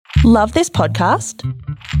Love this podcast?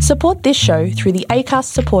 Support this show through the Acast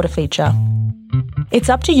supporter feature. It's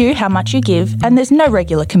up to you how much you give, and there's no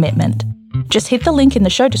regular commitment. Just hit the link in the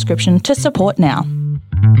show description to support now.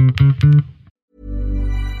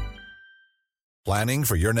 Planning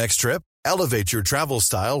for your next trip? Elevate your travel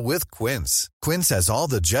style with Quince. Quince has all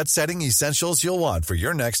the jet-setting essentials you'll want for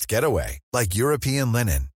your next getaway, like European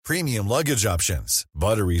linen, premium luggage options,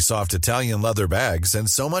 buttery soft Italian leather bags, and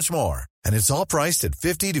so much more. And it's all priced at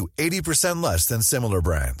 50 to 80% less than similar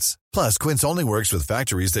brands. Plus, Quince only works with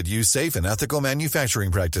factories that use safe and ethical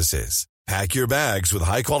manufacturing practices. Pack your bags with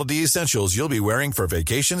high-quality essentials you'll be wearing for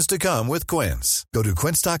vacations to come with Quince. Go to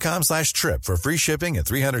quince.com/trip for free shipping and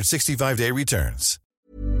 365-day returns.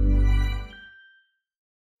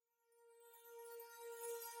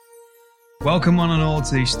 Welcome one and all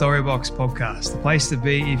to the Storybox podcast, the place to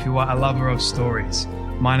be if you are a lover of stories.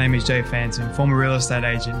 My name is Jay Phantom, former real estate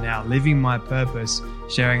agent, now living my purpose,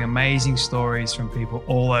 sharing amazing stories from people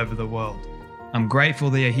all over the world. I'm grateful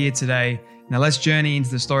that you're here today. Now let's journey into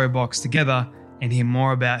the Storybox together and hear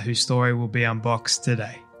more about whose story will be unboxed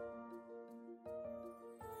today.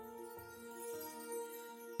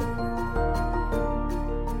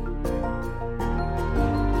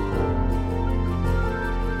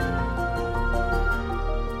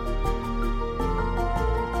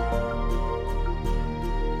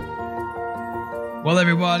 Well,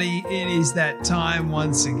 everybody, it is that time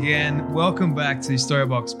once again. Welcome back to the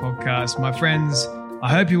Storybox podcast. My friends, I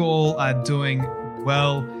hope you all are doing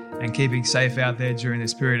well and keeping safe out there during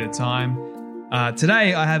this period of time.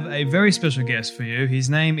 Today, I have a very special guest for you. His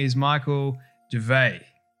name is Michael Gervais,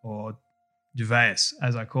 or Gervais,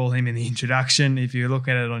 as I call him in the introduction, if you look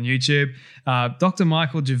at it on YouTube. Dr.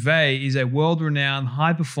 Michael Gervais is a world-renowned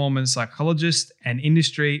high-performance psychologist and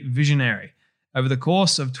industry visionary. Over the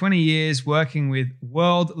course of 20 years working with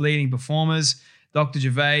world-leading performers, Dr.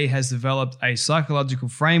 Gervais has developed a psychological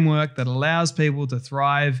framework that allows people to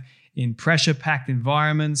thrive in pressure-packed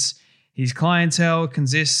environments. His clientele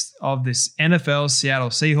consists of this NFL Seattle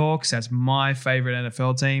Seahawks, that's my favorite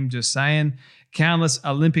NFL team, just saying, countless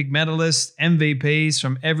Olympic medalists, MVPs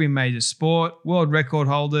from every major sport, world record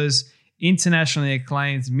holders, internationally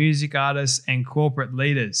acclaimed music artists, and corporate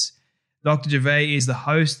leaders. Dr. Gervais is the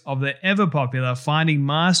host of the ever-popular Finding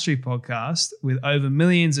Mastery podcast with over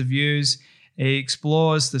millions of views. He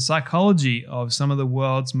explores the psychology of some of the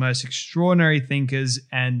world's most extraordinary thinkers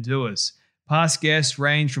and doers. Past guests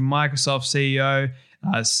range from Microsoft CEO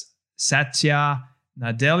Satya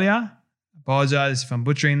Nadella, apologize if I'm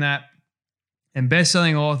butchering that, and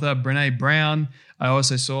best-selling author Brené Brown. I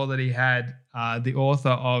also saw that he had the author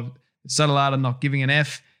of The Subtle Art of Not Giving an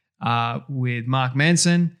F with Mark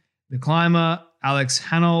Manson, The Climber, Alex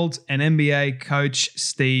Hanold, and NBA coach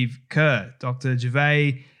Steve Kerr. Dr.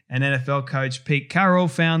 Gervais and NFL coach Pete Carroll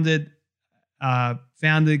founded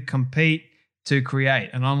Compete to Create,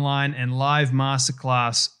 an online and live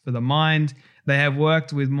masterclass for the mind. They have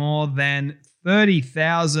worked with more than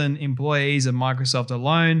 30,000 employees of Microsoft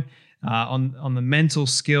alone on the mental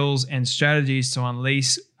skills and strategies to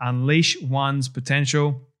unleash one's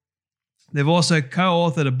potential. They've also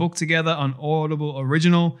co-authored a book together on Audible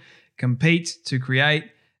Original, Compete to Create,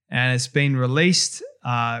 and it's been released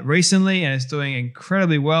recently and it's doing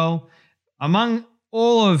incredibly well. Among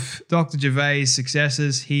all of Dr. Gervais'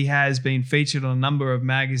 successes, he has been featured on a number of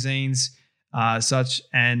magazines such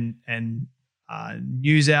and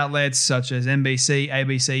news outlets such as NBC,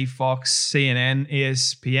 ABC, Fox, CNN,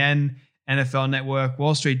 ESPN, NFL Network,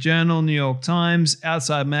 Wall Street Journal, New York Times,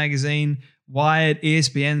 Outside Magazine, Wired,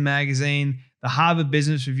 ESPN Magazine, the Harvard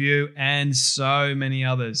Business Review, and so many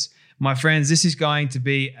others. My friends, this is going to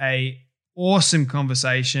be an awesome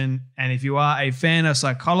conversation. And if you are a fan of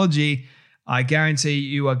psychology, I guarantee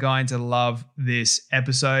you are going to love this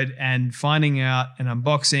episode and finding out and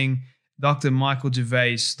unboxing Dr. Michael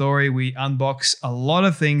Gervais' story. We unbox a lot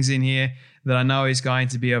of things in here that I know is going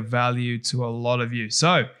to be of value to a lot of you.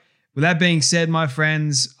 So with that being said, my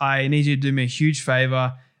friends, I need you to do me a huge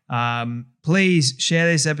favor. Please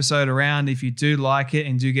share this episode around if you do like it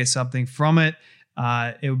and do get something from it.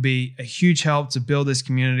 It would be a huge help to build this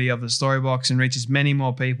community of the Storybox and reach as many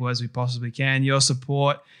more people as we possibly can. Your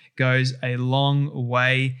support goes a long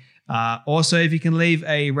way. Also, if you can leave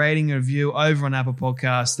a rating and review over on Apple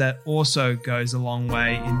Podcasts, that also goes a long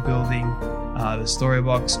way in building the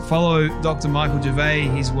Storybox. Follow Dr. Michael Gervais.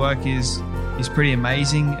 His work is pretty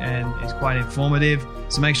amazing and is quite informative.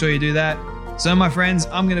 So make sure you do that. So my friends,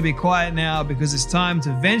 I'm going to be quiet now because it's time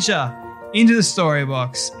to venture into the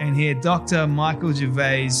Storybox and hear Dr. Michael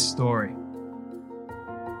Gervais' story.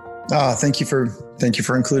 Thank you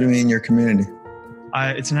for including me in your community.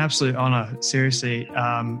 It's an absolute honor. Seriously.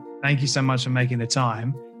 Thank you so much for making the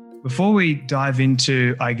time. Before we dive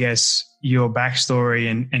into, I guess, your backstory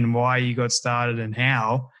and why you got started and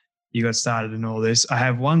how you got started in all this, I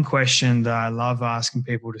have one question that I love asking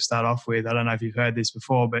people to start off with. I don't know if you've heard this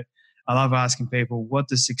before, but I love asking people, what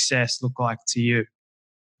does success look like to you?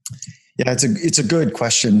 Yeah, it's a good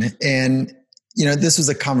question. And, this was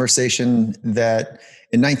a conversation that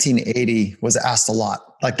in 1980 was asked a lot.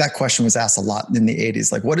 Like that question was asked a lot in the 80s.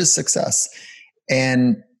 Like, what is success?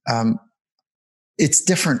 And it's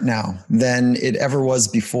different now than it ever was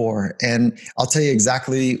before. And I'll tell you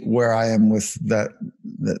exactly where I am with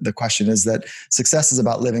the question is that success is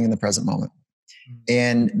about living in the present moment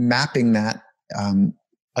and mapping that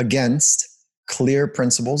against clear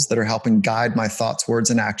principles that are helping guide my thoughts, words,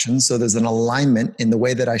 and actions. So there's an alignment in the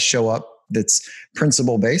way that I show up that's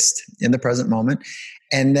principle based in the present moment.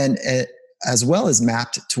 And then as well as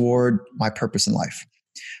mapped toward my purpose in life.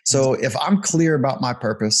 So if I'm clear about my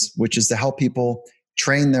purpose, which is to help people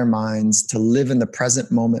train their minds to live in the present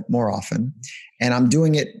moment more often, and I'm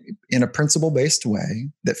doing it in a principle-based way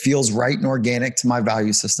that feels right and organic to my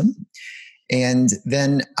value system, and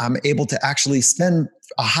then I'm able to actually spend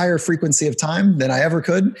a higher frequency of time than I ever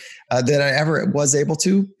could, than I ever was able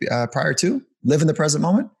to prior to live in the present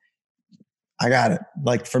moment, I got it.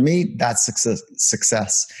 Like for me, that's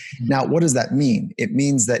success. Mm-hmm. Now, what does that mean? It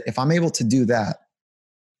means that if I'm able to do that,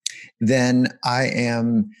 then I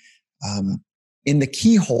am in the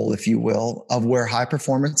keyhole, if you will, of where high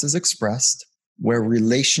performance is expressed, where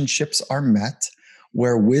relationships are met,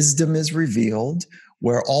 where wisdom is revealed,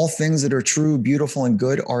 where all things that are true, beautiful, and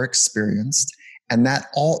good are experienced. And that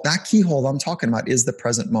keyhole I'm talking about is the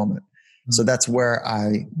present moment. Mm-hmm. So that's where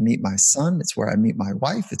I meet my son. It's where I meet my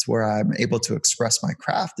wife. It's where I'm able to express my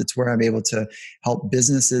craft. It's where I'm able to help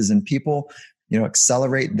businesses and people,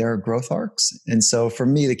 accelerate their growth arcs. And so for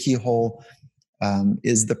me, the keyhole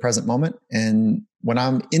is the present moment. And when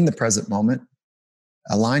I'm in the present moment,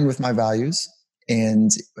 aligned with my values and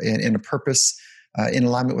in a purpose, in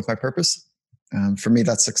alignment with my purpose, for me,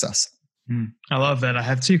 that's success. I love that. I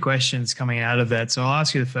have two questions coming out of that. So I'll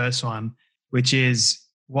ask you the first one, which is,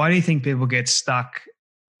 why do you think people get stuck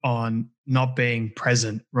on not being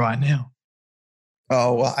present right now?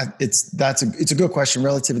 Oh, well, it's a good question,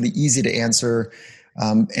 relatively easy to answer.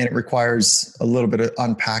 And it requires a little bit of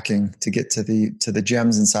unpacking to get to the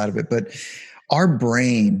gems inside of it. But our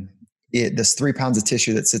brain, this 3 pounds of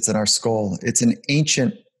tissue that sits in our skull, it's an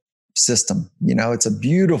ancient system. It's a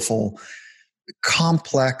beautiful,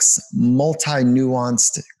 complex,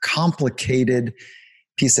 multi-nuanced, complicated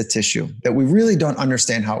piece of tissue that we really don't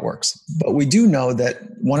understand how it works. But we do know that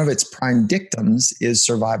one of its prime dictums is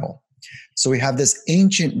survival. So we have this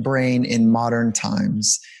ancient brain in modern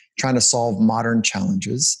times trying to solve modern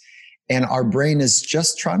challenges. And our brain is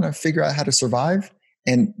just trying to figure out how to survive.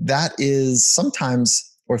 And that is sometimes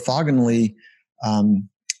orthogonally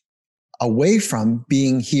away from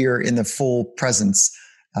being here in the full presence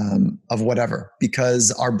of whatever,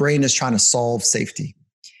 because our brain is trying to solve safety.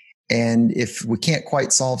 And if we can't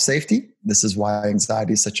quite solve safety, this is why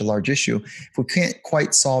anxiety is such a large issue. If we can't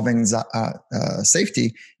quite solve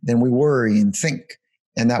safety, then we worry and think.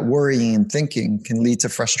 And that worrying and thinking can lead to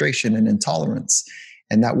frustration and intolerance.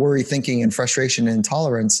 And that worry, thinking, and frustration and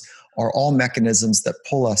intolerance are all mechanisms that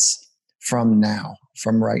pull us from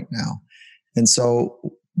right now. And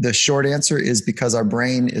so the short answer is because our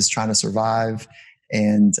brain is trying to survive,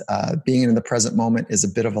 and being in the present moment is a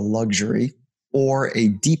bit of a luxury or a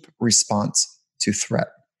deep response to threat.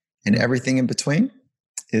 And everything in between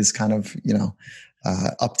is kind of,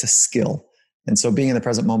 up to skill. And so being in the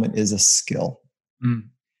present moment is a skill.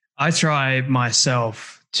 I try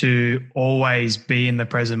myself to always be in the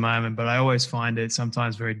present moment, but I always find it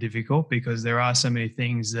sometimes very difficult because there are so many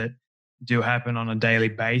things that do happen on a daily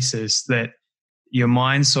basis that your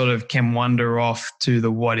mind sort of can wander off to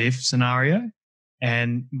the what if scenario.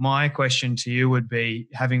 And my question to you would be,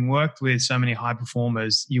 having worked with so many high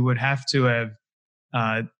performers, you would have to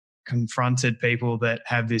have confronted people that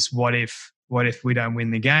have this what if we don't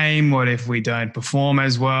win the game? What if we don't perform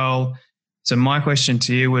as well? So my question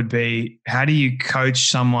to you would be, how do you coach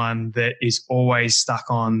someone that is always stuck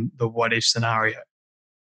on the what if scenario?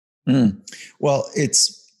 Well,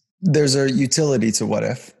 there's a utility to what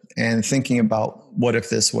if, and thinking about what if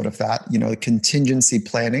this, what if that, contingency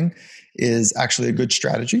planning is actually a good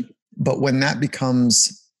strategy. But when that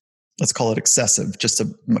becomes, let's call it excessive, just to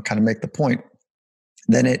kind of make the point,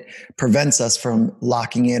 then it prevents us from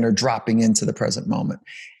locking in or dropping into the present moment.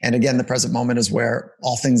 And again, the present moment is where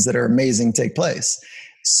all things that are amazing take place.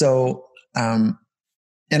 So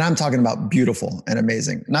And I'm talking about beautiful and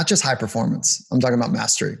amazing, not just high performance. I'm talking about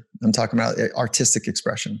mastery. I'm talking about artistic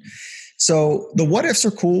expression. So the what ifs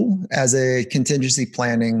are cool as a contingency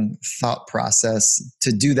planning thought process,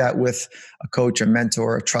 to do that with a coach, a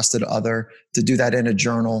mentor, a trusted other, to do that in a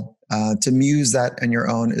journal, to muse that on your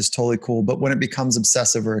own is totally cool. But when it becomes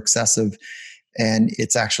obsessive or excessive and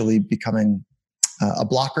it's actually becoming a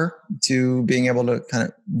blocker to being able to kind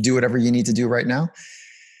of do whatever you need to do right now,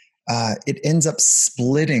 it ends up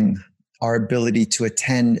splitting our ability to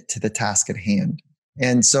attend to the task at hand.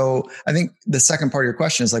 And so I think the second part of your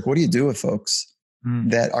question is like, what do you do with folks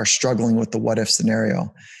that are struggling with the what if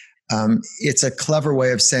scenario? It's a clever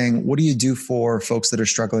way of saying, what do you do for folks that are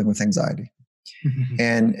struggling with anxiety?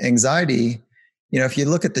 And anxiety, if you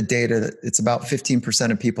look at the data, it's about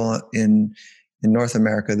 15% of people in North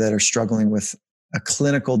America that are struggling with a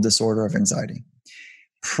clinical disorder of anxiety.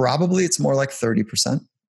 Probably it's more like 30%.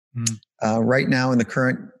 Right now in the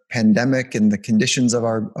current pandemic and the conditions of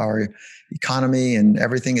our economy and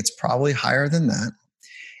everything, it's probably higher than that.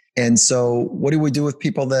 And so what do we do with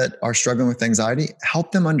people that are struggling with anxiety?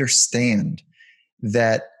 Help them understand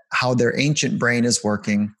that how their ancient brain is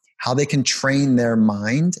working, how they can train their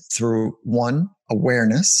mind through one,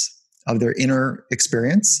 awareness of their inner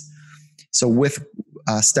experience. So with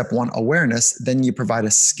step one, awareness, then you provide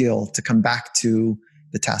a skill to come back to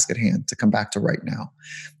the task at hand, to come back to right now.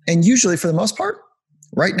 And usually for the most part,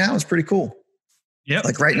 right now is pretty cool. Yep.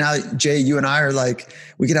 Like right now, Jay, you and I are like,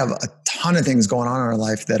 we could have a ton of things going on in our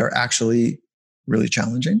life that are actually really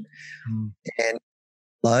challenging. And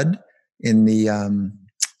blood in the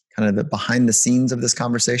kind of the behind the scenes of this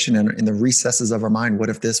conversation and in the recesses of our mind. What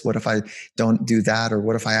if this? What if I don't do that? Or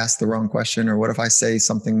what if I ask the wrong question? Or what if I say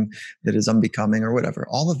something that is unbecoming or whatever?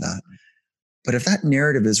 All of that. But if that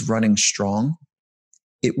narrative is running strong,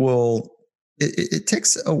 it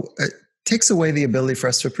takes away the ability for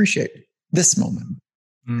us to appreciate this moment.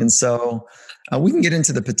 And so we can get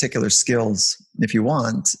into the particular skills if you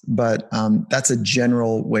want, but that's a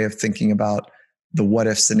general way of thinking about the what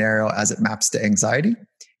if scenario as it maps to anxiety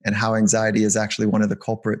and how anxiety is actually one of the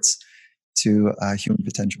culprits to human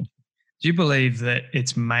potential. Do you believe that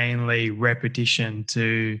it's mainly repetition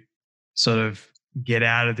to sort of get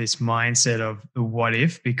out of this mindset of the what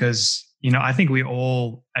if? Because, I think we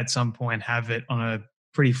all at some point have it on a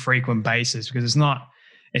pretty frequent basis, because it's not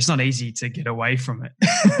easy to get away from it.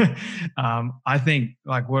 I think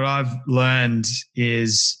like what I've learned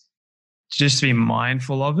is just to be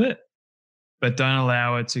mindful of it, but don't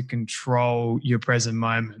allow it to control your present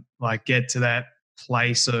moment. Like get to that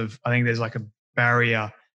place of, I think there's like a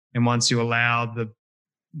barrier. And once you allow the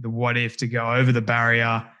what if to go over the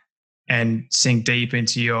barrier and sink deep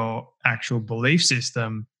into your actual belief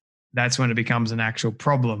system, that's when it becomes an actual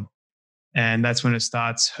problem. And that's when it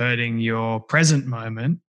starts hurting your present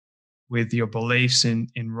moment with your beliefs in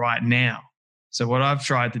right now. So what I've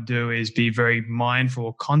tried to do is be very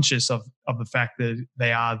mindful, conscious of the fact that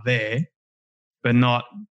they are there, but not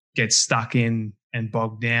get stuck in and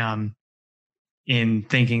bogged down in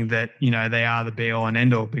thinking that, they are the be all and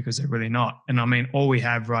end all, because they're really not. And I mean, all we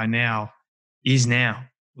have right now is now.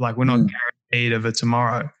 Like we're not guaranteed of a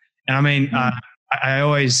tomorrow. And I mean, I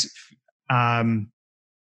always, my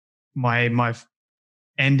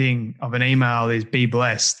ending of an email is be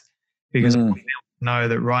blessed, because I know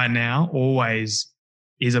that right now always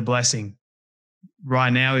is a blessing.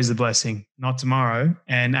 Right now is a blessing, not tomorrow.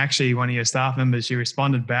 And actually one of your staff members, she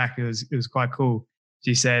responded back. It was quite cool.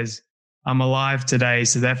 She says, I'm alive today.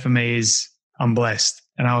 So that for me is I'm blessed.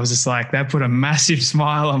 And I was just like, that put a massive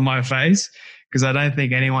smile on my face, because I don't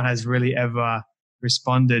think anyone has really ever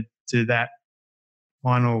responded to that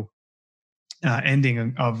final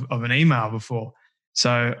ending of an email before.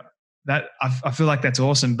 So that I feel like that's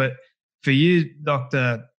awesome. But for you,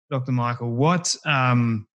 Dr. Michael, what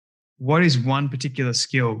is one particular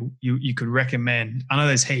skill you could recommend? I know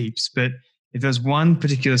there's heaps, but if there's one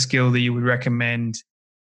particular skill that you would recommend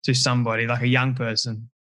to somebody, like a young person,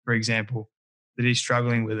 for example, that is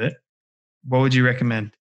struggling with it, what would you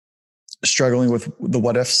recommend? Struggling with the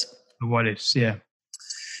what ifs? The what ifs, yeah.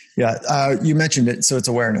 Yeah, you mentioned it. So it's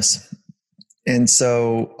awareness. And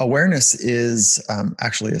so awareness is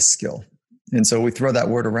actually a skill. And so we throw that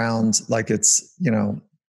word around like it's,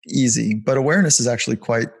 easy, but awareness is actually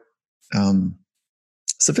quite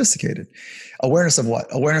sophisticated. Awareness of what?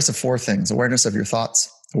 Awareness of four things: awareness of your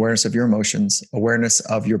thoughts, awareness of your emotions, awareness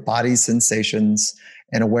of your body's sensations,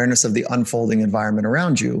 and awareness of the unfolding environment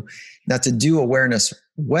around you. Now, to do awareness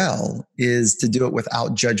well is to do it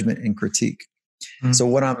without judgment and critique. So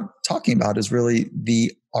what I'm talking about is really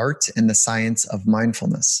the art and the science of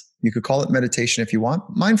mindfulness. You could call it meditation if you want.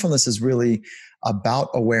 Mindfulness is really about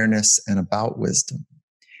awareness and about wisdom.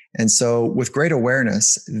 And so with great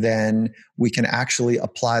awareness, then we can actually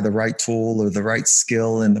apply the right tool or the right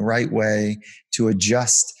skill in the right way to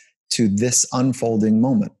adjust to this unfolding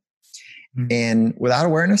moment. And without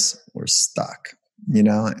awareness, we're stuck,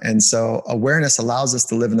 And so awareness allows us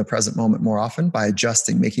to live in the present moment more often by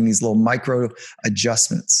adjusting, making these little micro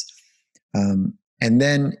adjustments. And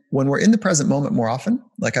then when we're in the present moment more often,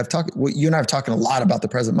 like you and I have talking a lot about the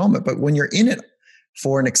present moment, but when you're in it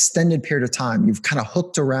for an extended period of time, you've kind of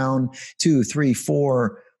hooked around 2, 3,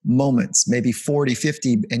 4 moments, maybe 40,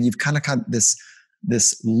 50, and you've kind of got this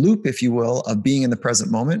loop, if you will, of being in the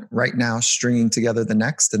present moment right now, stringing together the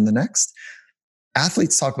next and the next.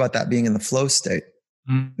 Athletes talk about that being in the flow state.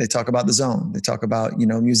 They talk about the zone. They talk about,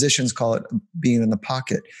 musicians call it being in the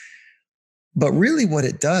pocket. But really what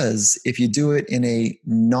it does, if you do it in a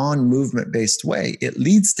non-movement based way, it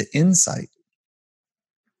leads to insight.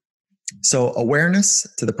 So awareness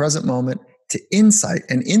to the present moment to insight.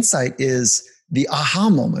 And insight is the aha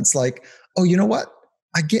moments like, oh, you know what?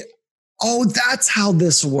 That's how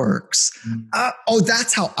this works.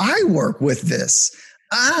 That's how I work with this.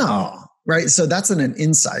 Oh, right. So that's an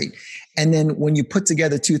insight. And then when you put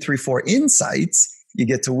together 2, 3, 4 insights, you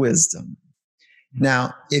get to wisdom.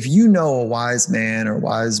 Now, if you know a wise man or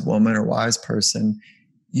wise woman or wise person,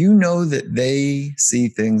 you know that they see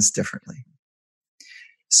things differently.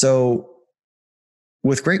 So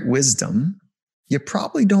with great wisdom, you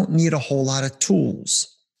probably don't need a whole lot of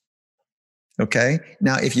tools. Okay.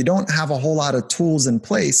 Now, if you don't have a whole lot of tools in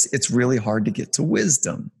place, it's really hard to get to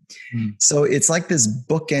wisdom. So it's like this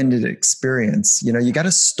bookended experience. You got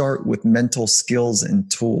to start with mental skills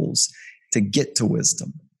and tools to get to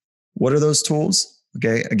wisdom. What are those tools?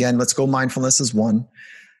 Okay. Again, let's go. Mindfulness is one.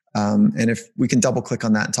 And if we can double click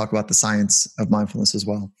on that and talk about the science of mindfulness as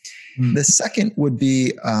well. The second would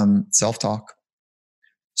be self-talk.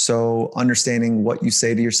 So understanding what you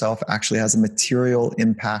say to yourself actually has a material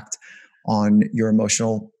impact on your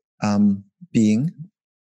emotional being.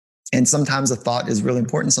 And sometimes a thought is really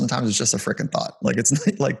important. Sometimes it's just a freaking thought. Like it's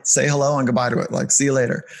like say hello and goodbye to it. Like see you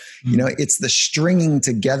later. It's the stringing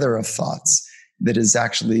together of thoughts that is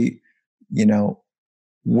actually,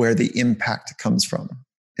 where the impact comes from.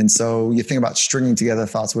 And so you think about stringing together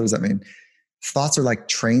thoughts. What does that mean? Thoughts are like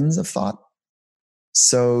trains of thought.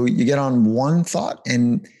 So you get on one thought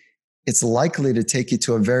and it's likely to take you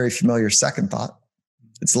to a very familiar second thought.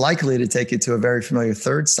 It's likely to take you to a very familiar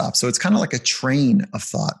third stop. So it's kind of like a train of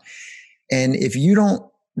thought. And if you don't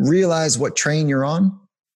realize what train you're on,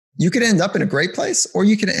 you could end up in a great place, or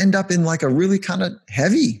you could end up in like a really kind of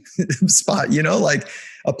heavy spot, like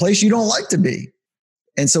a place you don't like to be.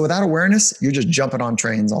 And so without awareness, you're just jumping on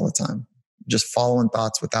trains all the time, just following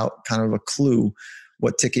thoughts without kind of a clue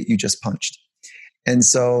what ticket you just punched. And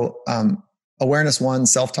so awareness 1,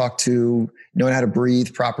 self-talk 2, knowing how to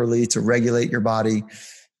breathe properly to regulate your body.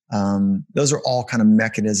 Those are all kind of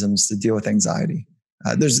mechanisms to deal with anxiety.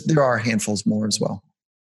 There are handfuls more as well.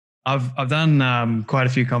 I've done quite a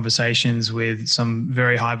few conversations with some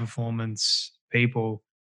very high performance people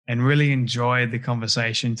and really enjoyed the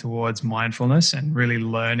conversation towards mindfulness and really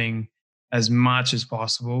learning as much as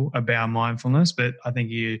possible about mindfulness. But I think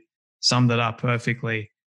you summed it up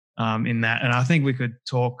perfectly in that. And I think we could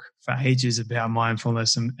talk for ages about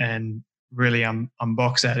mindfulness and really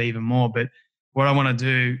unbox that even more. But what I want to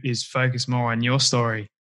do is focus more on your story,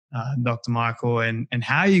 Dr. Michael, and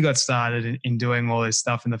how you got started in doing all this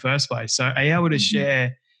stuff in the first place. So are you able to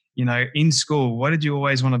share, in school, what did you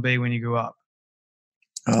always want to be when you grew up?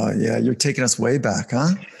 Oh yeah, you're taking us way back, huh?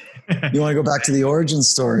 You want to go back to the origin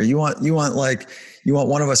story? You want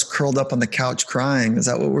one of us curled up on the couch crying? Is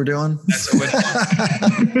that what we're doing? That's what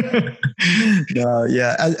we're doing. No,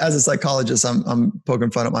 yeah. As a psychologist, I'm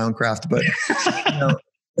poking fun at my own craft, but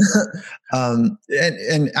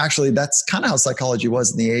and actually, that's kind of how psychology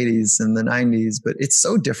was in the 80s and the 90s. But it's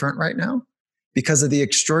so different right now because of the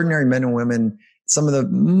extraordinary men and women. Some of the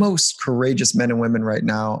most courageous men and women right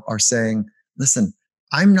now are saying, "Listen,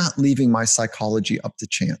 I'm not leaving my psychology up to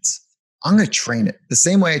chance. I'm going to train it the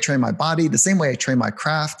same way I train my body, the same way I train my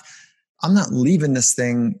craft. I'm not leaving this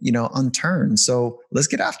thing, unturned. So let's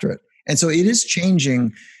get after it." And so it is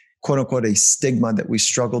changing, quote unquote, a stigma that we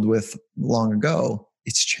struggled with long ago.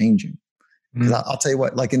 It's changing. Because I'll tell you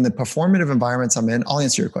what, like in the performative environments I'm in, I'll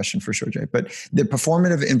answer your question for sure, Jay, but the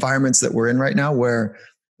performative environments that we're in right now where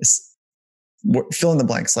fill in the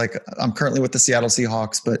blanks, like I'm currently with the Seattle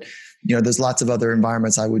Seahawks, but there's lots of other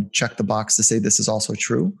environments I would check the box to say this is also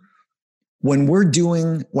true. When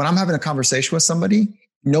I'm having a conversation with somebody,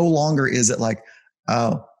 no longer is it like,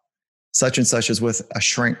 oh, such and such is with a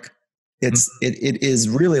shrink. It is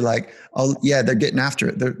really like, oh yeah, they're getting after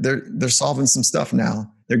it. They're solving some stuff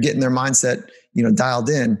now. They're getting their mindset, dialed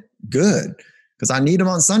in. Good. Because I need them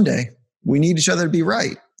on Sunday. We need each other to be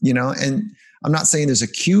right, and I'm not saying there's a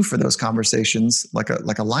cue for those conversations like a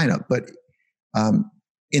lineup, but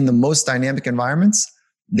in the most dynamic environments,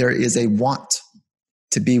 there is a want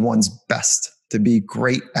to be one's best, to be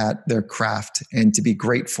great at their craft, and to be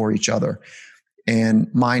great for each other. And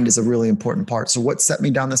mind is a really important part. So what set me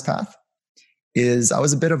down this path is I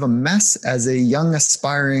was a bit of a mess as a young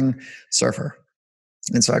aspiring surfer.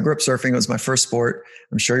 And so I grew up surfing. It was my first sport.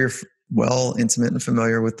 I'm sure you're well intimate and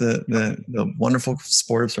familiar with the wonderful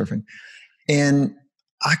sport of surfing. And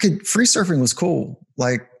free surfing was cool.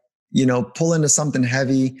 Like, pull into something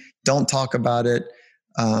heavy, don't talk about it,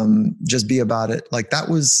 just be about it. Like I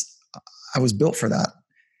was built for that.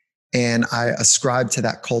 And I ascribed to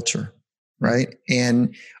that culture. Right.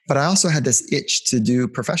 But I also had this itch to do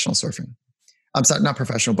professional surfing. I'm sorry, not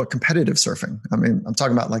professional, but competitive surfing. I mean, I'm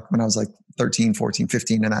talking about like when I was like 13, 14,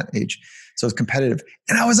 15 in that age. So it was competitive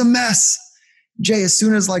and I was a mess. Jay, as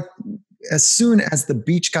soon as the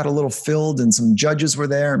beach got a little filled and some judges were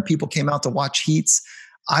there and people came out to watch heats,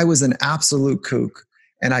 I was an absolute kook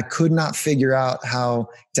and I could not figure out how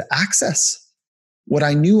to access what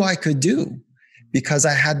I knew I could do because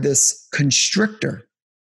I had this constrictor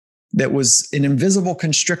that was an invisible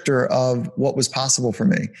constrictor of what was possible for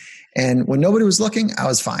me. And when nobody was looking, I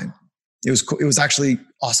was fine. It was cool. It was actually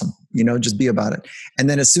awesome, just be about it. And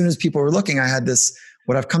then as soon as people were looking, I had this,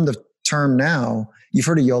 what I've come to term now, you've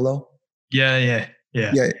heard of YOLO? Yeah.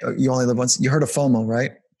 You only live once. You heard of FOMO,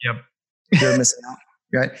 right? Yep. You're missing out,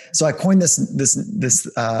 right? So I coined this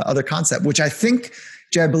other concept, which I think,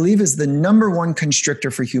 Jay, I believe is the number one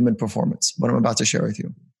constrictor for human performance, what I'm about to share with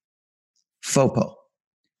you. FOPO.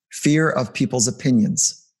 Fear of people's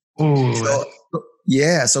opinions. Ooh.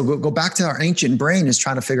 So go back to our ancient brain is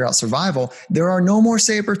trying to figure out survival. There are no more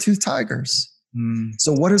saber-toothed tigers.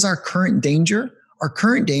 So what is our current danger? Our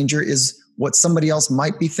current danger is what somebody else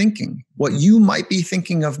might be thinking. What you might be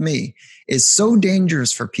thinking of me is so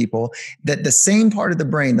dangerous for people that the same part of the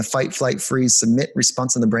brain, the fight, flight, freeze, submit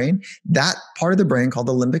response in the brain, that part of the brain called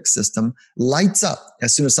the limbic system lights up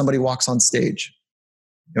as soon as somebody walks on stage.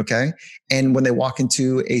 Okay. And when they walk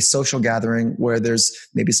into a social gathering where there's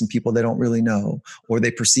maybe some people they don't really know, or they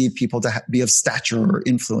perceive people to be of stature or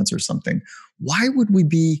influence or something, why would we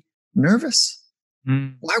be nervous?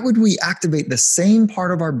 Why would we activate the same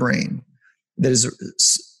part of our brain that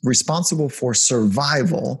is responsible for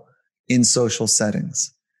survival in social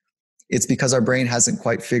settings? It's because our brain hasn't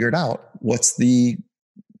quite figured out what do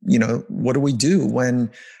we do when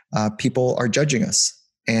people are judging us?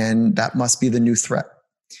 And that must be the new threat.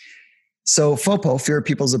 So FOPO, fear of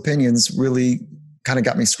people's opinions, really kind of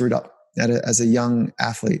got me screwed up as a young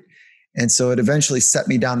athlete. And so it eventually set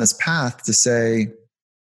me down this path to say,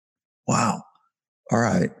 wow, all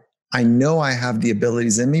right, I know I have the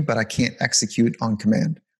abilities in me, but I can't execute on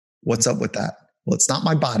command. What's up with that? Well, it's not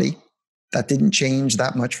my body. That didn't change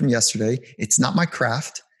that much from yesterday. It's not my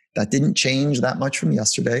craft. That didn't change that much from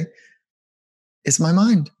yesterday. It's my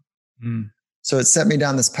mind. So it set me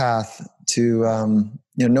down this path to,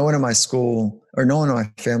 no one in my school or no one in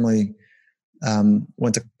my family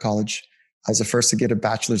went to college. I was the first to get a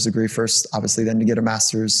bachelor's degree first, obviously, then to get a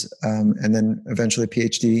master's, and then eventually a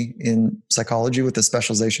PhD in psychology with a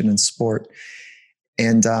specialization in sport.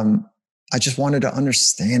 And I just wanted to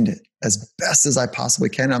understand it as best as I possibly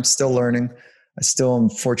can. I'm still learning. I still am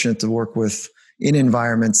fortunate to work in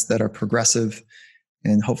environments that are progressive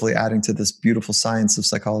and hopefully adding to this beautiful science of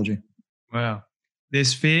psychology. Wow.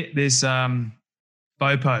 This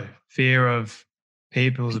FOPO, fear of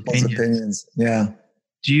people's opinions. Yeah.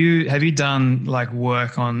 Have you done like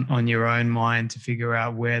work on your own mind to figure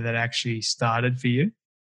out where that actually started for you?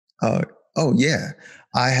 Oh yeah.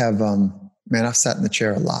 I have, I've sat in the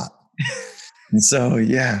chair a lot. And so,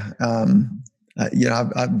 yeah,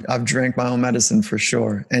 I've drank my own medicine for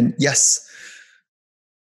sure. And yes.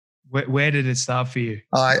 Where did it start for you?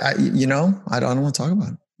 I don't want to talk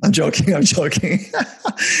about it. I'm joking.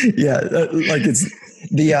 Yeah. Like it's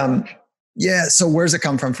so where's it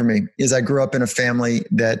come from for me is I grew up in a family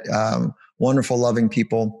that, wonderful, loving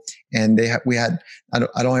people. And I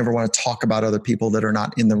don't ever want to talk about other people that are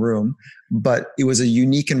not in the room, but it was a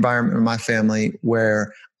unique environment in my family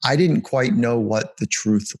where I didn't quite know what the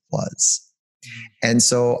truth was. And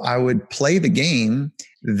so I would play the game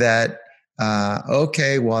that,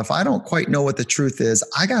 okay, well, if I don't quite know what the truth is,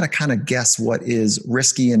 I got to kind of guess what is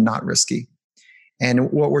risky and not risky.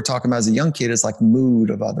 And what we're talking about as a young kid is like mood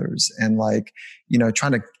of others and like,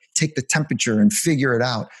 trying to take the temperature and figure it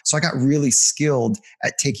out. So I got really skilled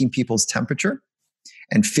at taking people's temperature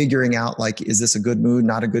and figuring out, like, is this a good mood,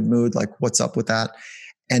 not a good mood? Like, what's up with that?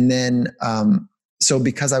 And then, so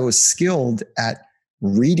because I was skilled at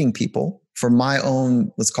reading people for my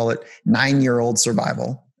own, let's call it 9-year-old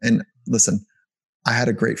survival. And listen, I had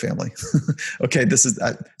a great family. Okay.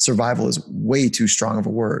 Survival is way too strong of a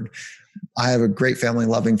word. I have a great family,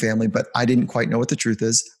 loving family, but I didn't quite know what the truth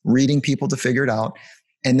is, reading people to figure it out.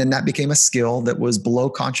 And then that became a skill that was below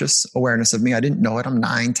conscious awareness of me. I didn't know it. I'm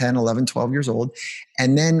 9, 10, 11, 12 years old.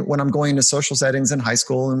 And then when I'm going to social settings in high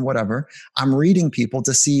school and whatever, I'm reading people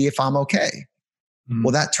to see if I'm okay.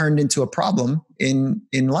 Well, that turned into a problem in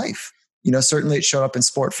life. Certainly it showed up in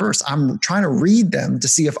sport first. I'm trying to read them to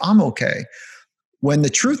see if I'm okay. When the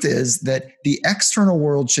truth is that the external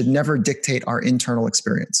world should never dictate our internal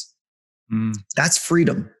experience. That's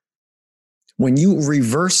freedom. When you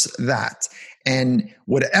reverse that, and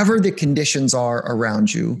whatever the conditions are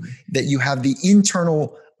around you, that you have the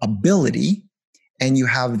internal ability and you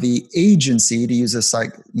have the agency, to use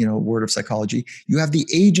a word of psychology, you have the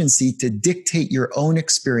agency to dictate your own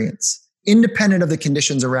experience, independent of the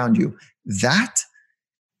conditions around you. That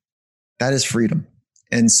is freedom.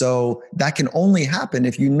 And so that can only happen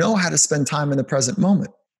if you know how to spend time in the present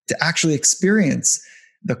moment, to actually experience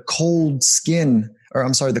the cold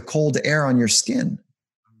air on your skin,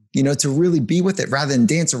 to really be with it rather than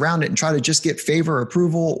dance around it and try to just get favor or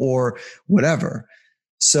approval or whatever.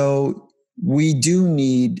 So we do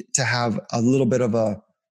need to have a little bit of a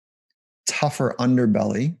tougher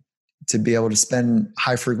underbelly to be able to spend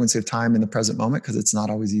high frequency of time in the present moment, because it's not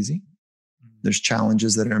always easy. There's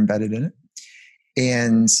challenges that are embedded in it.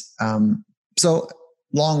 And so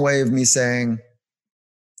long way of me saying,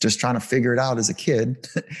 just trying to figure it out as a kid.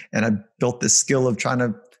 And I built this skill of trying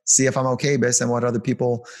to see if I'm okay based on what other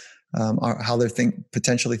people are, how they're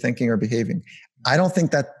potentially thinking or behaving. I don't think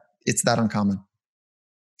that it's that uncommon.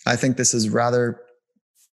 I think this is rather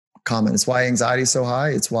common. It's why anxiety is so high.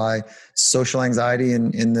 It's why social anxiety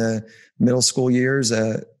in the middle school years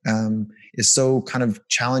is so kind of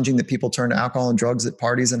challenging that people turn to alcohol and drugs at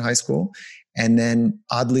parties in high school. And then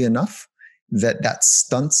oddly enough, that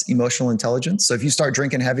stunts emotional intelligence. So if you start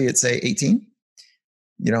drinking heavy at, say, 18,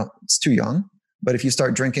 it's too young. But if you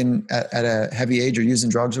start drinking at a heavy age or using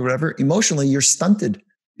drugs or whatever, emotionally, you're stunted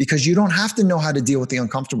because you don't have to know how to deal with the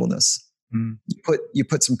uncomfortableness. You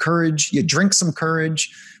put some courage, you drink some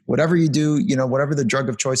courage, whatever you do, whatever the drug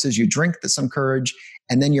of choice is, you drink some courage,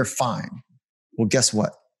 and then you're fine. Well, guess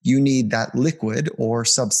what? You need that liquid or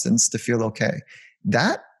substance to feel okay.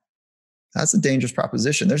 That's a dangerous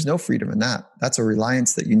proposition. There's no freedom in that. That's a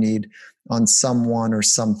reliance that you need on someone or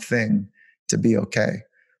something to be okay.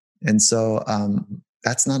 And so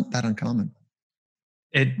that's not that uncommon.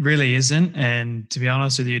 It really isn't. And to be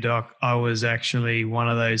honest with you, Doc, I was actually one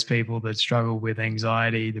of those people that struggled with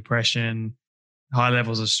anxiety, depression, high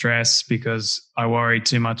levels of stress because I worried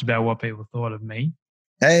too much about what people thought of me.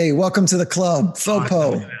 Hey, welcome to the club.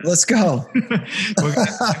 FOPO. Let's go.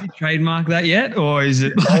 Have you trademarked that yet? Or is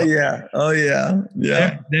it? Oh, yeah.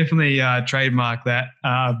 Definitely trademark that.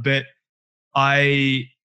 But I,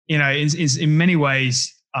 in many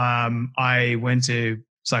ways, I went to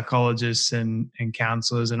psychologists and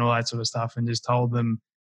counselors and all that sort of stuff and just told them,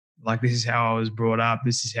 like, this is how I was brought up.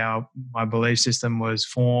 This is how my belief system was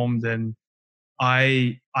formed. And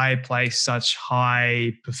I place such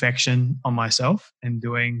high perfection on myself and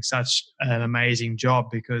doing such an amazing job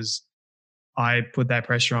because I put that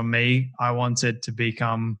pressure on me. I wanted to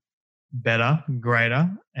become better,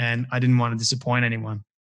 greater, and I didn't want to disappoint anyone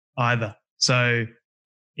either. So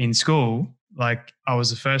in school, like, I was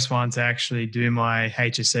the first one to actually do my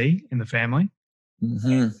HSC in the family. Mm-hmm.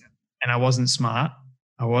 And I wasn't smart.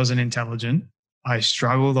 I wasn't intelligent. I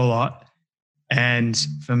struggled a lot. And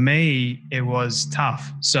for me, it was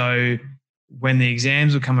tough. So when the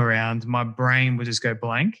exams would come around, my brain would just go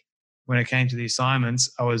blank. When it came to the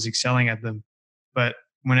assignments, I was excelling at them. But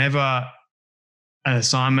whenever an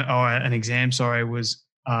assignment or an exam, was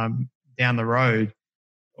down the road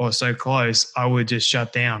or so close, I would just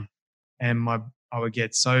shut down. And I would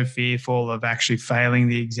get so fearful of actually failing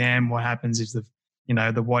the exam. What happens if the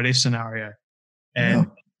what if scenario?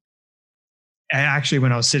 And actually,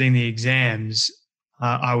 when I was sitting the exams,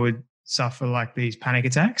 I would suffer like these panic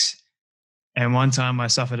attacks. And one time I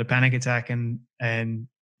suffered a panic attack and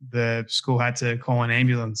the school had to call an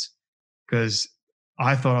ambulance because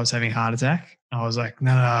I thought I was having a heart attack. I was like,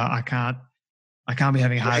 no, I can't be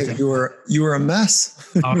having a heart attack. You were a mess.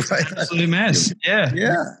 I was an absolute mess. Yeah.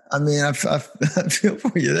 Yeah. I mean, I feel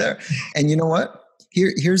for you there. And you know what?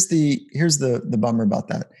 Here's the bummer about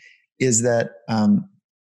that is that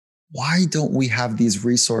why don't we have these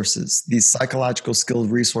resources, these psychological skilled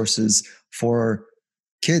resources for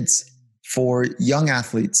kids, for young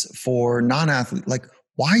athletes, for non-athletes? Like,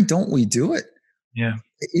 why don't we do it? Yeah.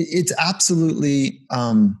 It's absolutely,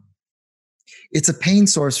 it's a pain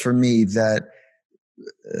source for me that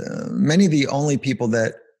many of the only people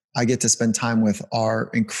that I get to spend time with are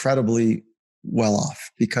incredibly well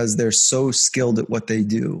off because they're so skilled at what they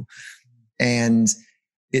do. And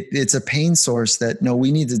it's a pain source that, no,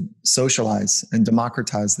 we need to socialize and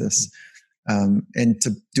democratize this, and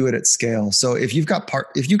to do it at scale. So if you've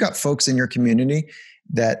got folks in your community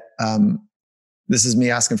that, this is me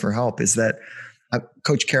asking for help, is that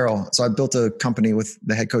Coach Carroll. So I built a company with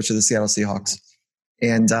the head coach of the Seattle Seahawks.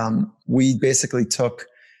 And we basically took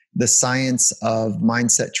the science of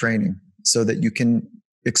mindset training so that you can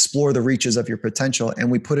explore the reaches of your potential, and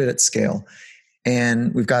we put it at scale.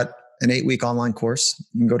 And we've got an 8-week online course.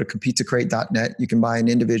 You can go to competetocreate.net. You can buy an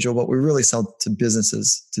individual, but we really sell to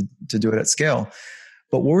businesses to do it at scale.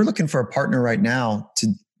 But we're looking for a partner right now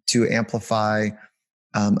to amplify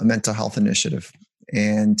a mental health initiative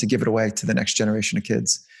and to give it away to the next generation of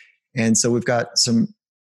kids. And so we've got some,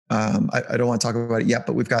 I don't want to talk about it yet,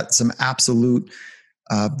 but we've got some absolute,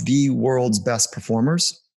 the world's best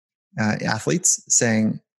performers, athletes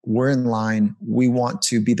saying, we're in line. We want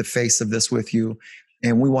to be the face of this with you.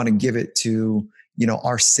 And we want to give it to,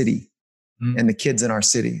 our city and the kids in our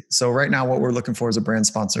city. So right now, what we're looking for is a brand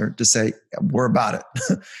sponsor to say, we're about it.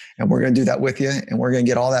 And we're going to do that with you. And we're going to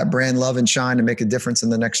get all that brand love and shine and make a difference in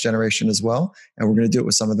the next generation as well. And we're going to do it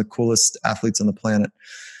with some of the coolest athletes on the planet.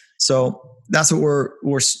 So that's what we're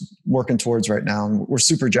working towards right now. And we're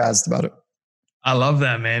super jazzed about it. I love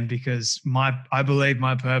that, man, because I believe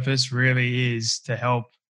my purpose really is to help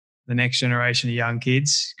the next generation of young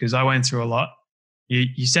kids, because I went through a lot.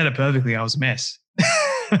 You said it perfectly. I was a mess.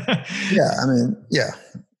 Yeah. I mean, yeah.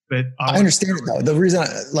 But I understand it though. The reason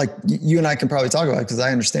you and I can probably talk about it because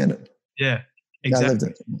I understand it. Yeah, exactly. I lived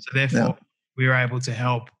it. So therefore we were able to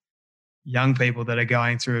help young people that are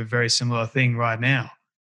going through a very similar thing right now.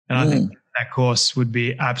 And I think that course would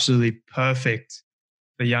be absolutely perfect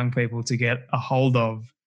for young people to get a hold of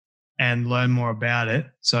and learn more about it.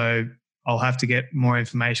 So I'll have to get more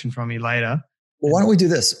information from you later. Well, why don't we do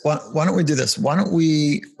this? Why don't we do this? Why don't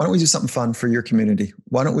we do something fun for your community?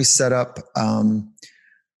 Why don't we set up a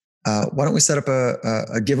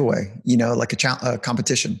giveaway? Like a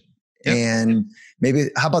competition. Yep. And maybe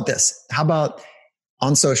how about this? How about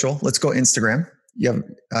on social? Let's go Instagram. You have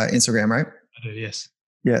Instagram, right? I do. Yes.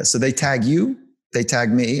 Yeah. So they tag you. They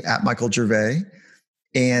tag me at Michael Gervais,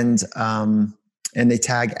 and they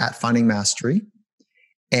tag at Finding Mastery,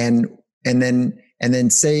 and then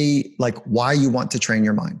say like why you want to train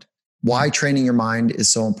your mind, why training your mind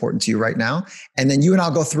is so important to you right now. And then you and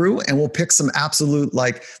I'll go through and we'll pick some absolute,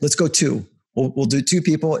 let's go 2. We'll do 2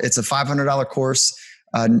 people. It's a $500 course.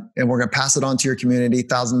 And we're going to pass it on to your community,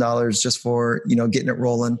 $1,000 just for, getting it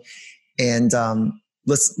rolling. And,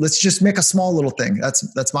 let's just make a small little thing.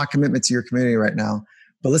 That's my commitment to your community right now.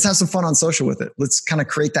 But let's have some fun on social with it. Let's kind of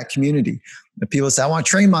create that community. The people say, I want to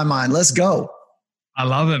train my mind. Let's go. I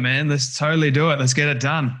love it, man. Let's totally do it. Let's get it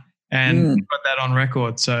done. And put that on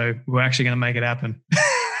record. So we're actually going to make it happen.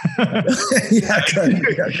 Yeah, good.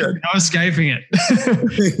 No escaping it.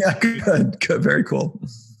 Yeah, good. Very cool.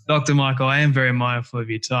 Dr. Michael, I am very mindful of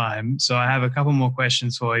your time. So I have a couple more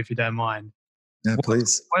questions for you, if you don't mind. Yeah,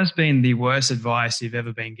 please. What has been the worst advice you've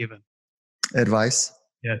ever been given? Advice?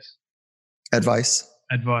 Yes. Advice?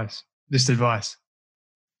 Just advice.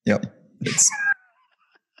 Yep.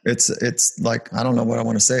 It's like, I don't know what I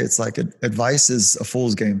want to say. It's like advice is a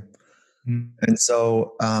fool's game. And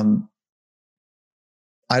so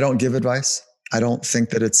I don't give advice. I don't think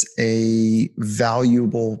that it's a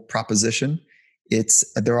valuable proposition.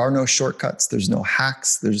 There are no shortcuts. There's no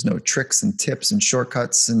hacks. There's no tricks and tips and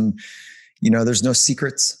shortcuts. And, there's no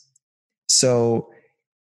secrets. So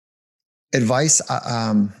advice,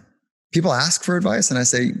 people ask for advice and I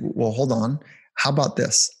say, well, hold on. How about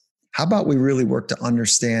this? How about we really work to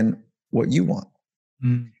understand what you want?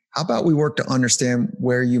 How about we work to understand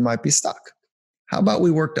where you might be stuck? How about we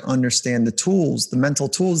work to understand the mental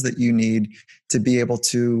tools that you need to be able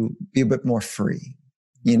to be a bit more free,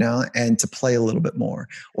 and to play a little bit more,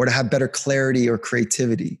 or to have better clarity or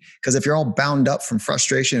creativity? Because if you're all bound up from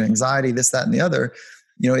frustration, anxiety, this, that, and the other,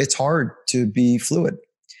 it's hard to be fluid.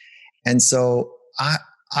 And so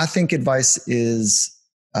I think advice is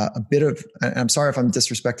a bit of, and I'm sorry if I'm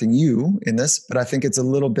disrespecting you in this, but I think it's a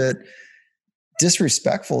little bit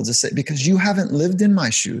disrespectful to say, because you haven't lived in my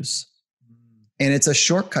shoes. And it's a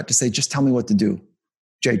shortcut to say, just tell me what to do.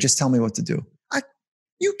 Jay, just tell me what to do.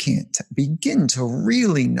 you can't begin to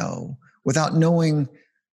really know without knowing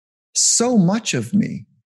so much of me,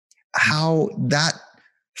 how that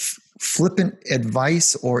flippant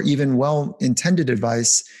advice or even well-intended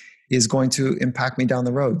advice is going to impact me down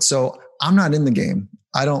the road. So I'm not in the game.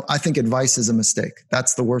 I think advice is a mistake.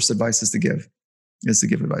 That's the worst advice is to give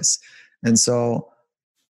advice. And so,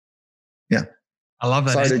 yeah. I love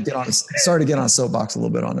that. Sorry to get on a soapbox a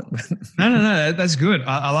little bit on it. No, that's good.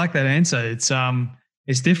 I like that answer.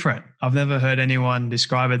 It's different. I've never heard anyone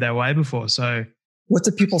describe it that way before. So what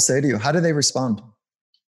do people say to you? How do they respond?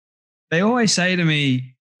 They always say to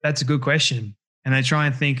me, that's a good question. And they try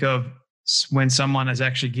and think of when someone has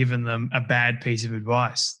actually given them a bad piece of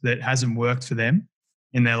advice that hasn't worked for them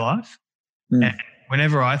in their life. And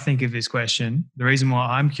whenever I think of this question, the reason why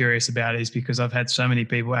I'm curious about it is because I've had so many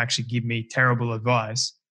people actually give me terrible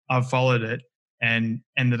advice. I've followed it and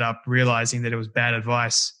ended up realizing that it was bad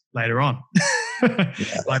advice later on.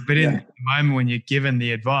 But in the moment when you're given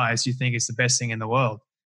the advice, you think it's the best thing in the world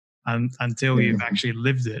until you've actually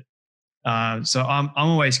lived it. So I'm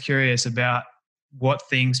always curious about what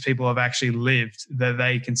things people have actually lived that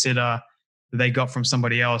they consider that they got from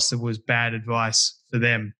somebody else that was bad advice for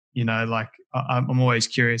them. I'm always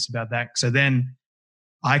curious about that. So then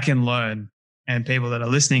I can learn, and people that are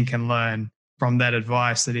listening can learn from that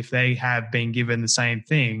advice, that if they have been given the same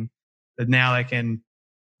thing, that now they can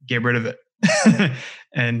get rid of it.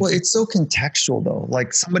 And well, it's so contextual though.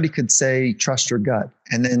 Like somebody could say, trust your gut.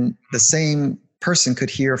 And then the same person could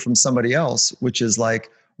hear from somebody else, which is like,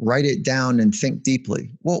 write it down and think deeply.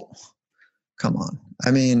 Well, come on.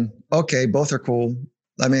 I mean, okay, both are cool.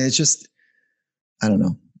 I mean, it's just, I don't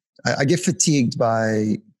know. I get fatigued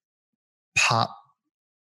by pop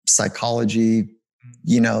psychology,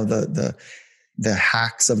 the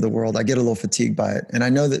hacks of the world. I get a little fatigued by it. And I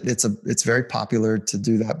know that it's very popular to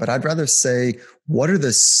do that, but I'd rather say, what are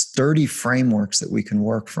the sturdy frameworks that we can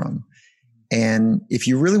work from? And if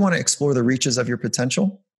you really want to explore the reaches of your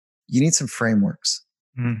potential, you need some frameworks.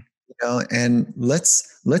 And let's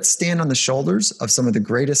stand on the shoulders of some of the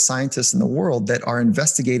greatest scientists in the world that are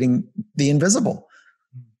investigating the invisible.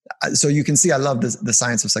 So you can see, I love the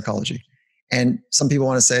science of psychology. And some people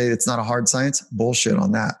want to say it's not a hard science. Bullshit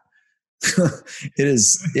on that. It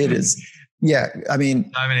is. Yeah. I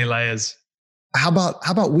mean, so many layers. How about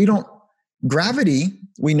gravity,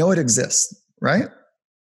 we know it exists, right?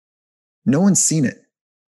 No one's seen it.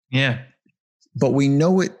 Yeah. But we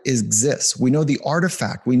know it exists. We know the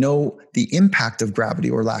artifact. We know the impact of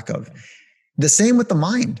gravity or lack of. The same with the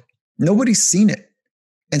mind. Nobody's seen it.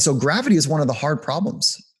 And so gravity is one of the hard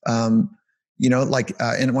problems. And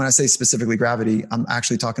when I say specifically gravity, I'm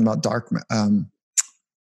actually talking about dark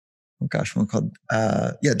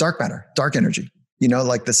matter, dark energy.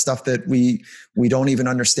 Like the stuff that we don't even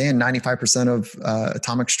understand 95% of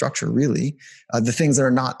atomic structure, really, the things that are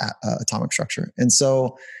not atomic structure. And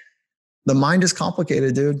so the mind is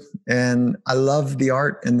complicated, dude. And I love the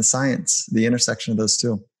art and the science, the intersection of those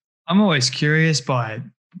two. I'm always curious by it.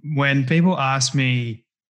 When people ask me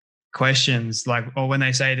questions or when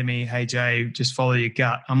they say to me, hey, Jay, just follow your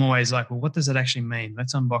gut. I'm always like, well, what does that actually mean?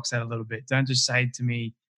 Let's unbox that a little bit. Don't just say to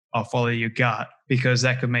me, I'll follow your gut, because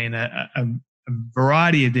that could mean a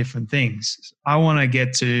variety of different things. I want to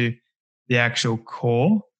get to the actual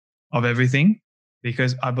core of everything,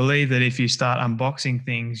 because I believe that if you start unboxing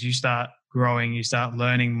things, you start growing, you start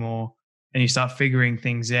learning more, and you start figuring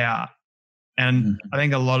things out. And I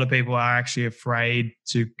think a lot of people are actually afraid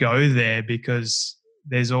to go there because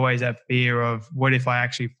there's always that fear of, what if I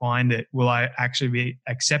actually find it? Will I actually be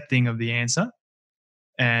accepting of the answer?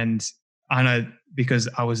 And I know, because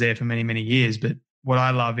I was there for many, many years, but what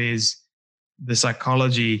I love is the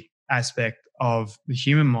psychology aspect of the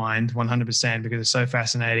human mind 100%, because it's so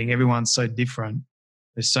fascinating. Everyone's so different.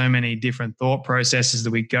 There's so many different thought processes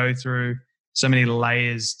that we go through, so many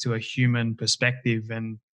layers to a human perspective,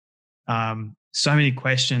 and so many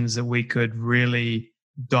questions that we could really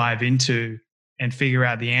dive into and figure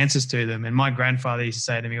out the answers to them. And my grandfather used to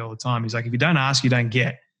say to me all the time, he's like, if you don't ask, you don't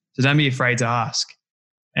get. So don't be afraid to ask.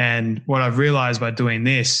 And what I've realized by doing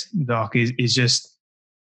this, Doc, is just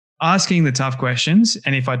asking the tough questions.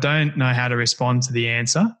 And if I don't know how to respond to the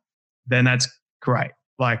answer, then that's great.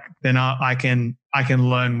 Like, then I can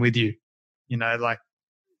learn with you.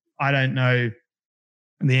 I don't know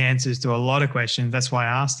the answers to a lot of questions. That's why I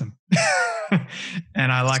ask them.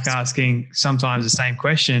 And I like asking sometimes the same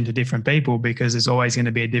question to different people, because there's always going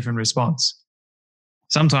to be a different response.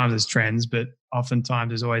 Sometimes it's trends, but oftentimes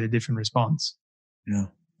there's always a different response. Yeah,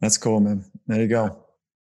 that's cool, man. There you go.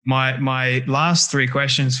 My last three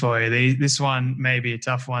questions for you. This one may be a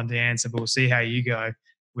tough one to answer, but we'll see how you go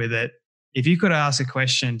with it. If you could ask a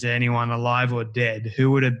question to anyone alive or dead,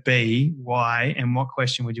 who would it be, why, and what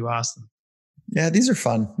question would you ask them? Yeah, these are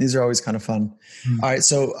fun. These are always kind of fun. All right.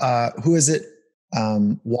 So who is it?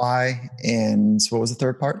 Why? And what was the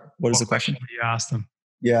third part? What is the question? Would you ask them?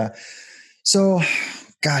 Yeah. So,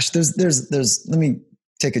 gosh, there's, let me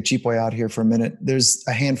take a cheap way out here for a minute. There's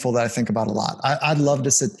a handful that I think about a lot. I'd love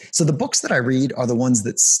to sit. So the books that I read are the ones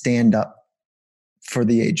that stand up for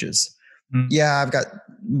the ages. Yeah, I've got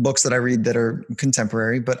books that I read that are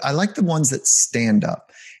contemporary, but I like the ones that stand up.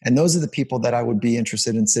 And those are the people that I would be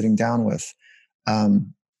interested in sitting down with. I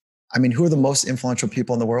mean, who are the most influential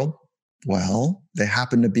people in the world? Well, they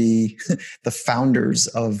happen to be the founders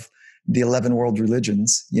of the 11 world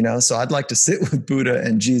religions, so I'd like to sit with Buddha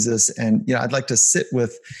and Jesus, and, I'd like to sit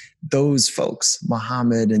with those folks,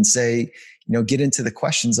 Muhammad, and say, get into the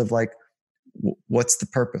questions of like, what's the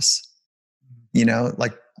purpose?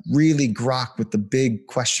 Like really grok with the big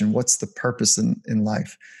question, what's the purpose in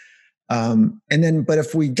life? But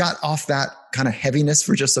if we got off that kind of heaviness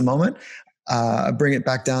for just a moment, bring it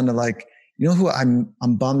back down to like, who I'm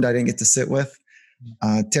bummed I didn't get to sit with?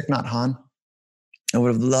 Thich Nhat Hanh. I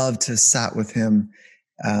would have loved to sat with him,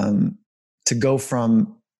 to go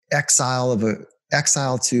from exile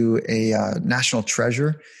to a national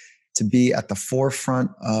treasure, to be at the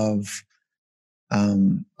forefront of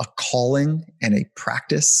a calling and a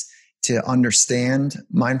practice to understand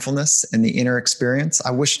mindfulness and the inner experience.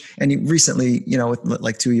 I wish, and recently, with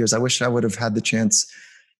like 2 years, I wish I would have had the chance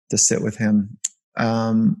to sit with him.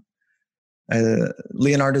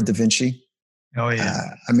 Leonardo da Vinci. Oh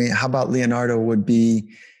yeah. I mean, how about Leonardo would be,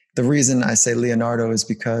 the reason I say Leonardo is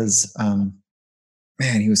because,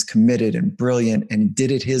 he was committed and brilliant and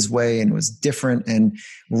did it his way and was different and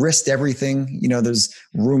risked everything. There's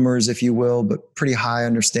rumors, if you will, but pretty high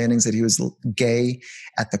understandings that he was gay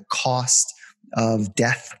at the cost of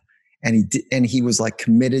death. And he was like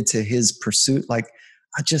committed to his pursuit. Like,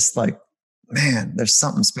 there's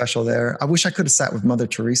something special there. I wish I could have sat with Mother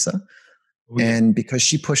Teresa. And because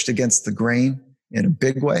she pushed against the grain in a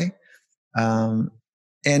big way. And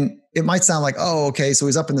it might sound like, oh, okay, so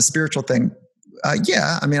he's up in the spiritual thing.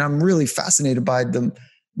 Yeah, I mean, I'm really fascinated by the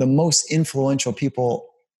most influential people,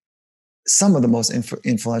 some of the most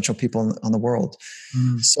influential people on the world.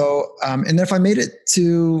 So, and then if I made it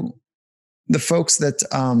to the folks that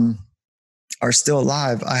are still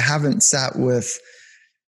alive, I haven't sat with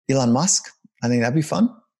Elon Musk. I think that'd be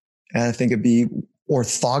fun. And I think it'd be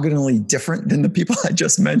orthogonally different than the people I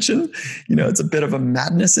just mentioned. It's a bit of a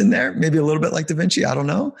madness in there, maybe a little bit like Da Vinci. I don't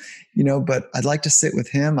know, but I'd like to sit with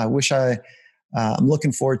him. I wish I'm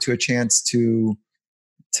looking forward to a chance to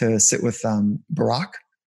sit with Barack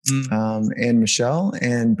and Michelle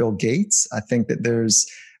and Bill Gates. I think that there's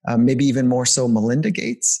maybe even more so Melinda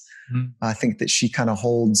Gates. I think that she kind of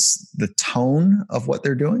holds the tone of what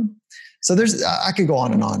they're doing. So I could go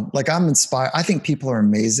on and on. Like, I'm inspired. I think people are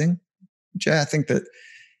amazing. Jay, I think that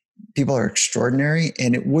people are extraordinary,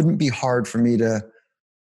 and it wouldn't be hard for me to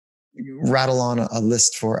rattle on a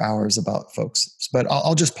list for hours about folks, but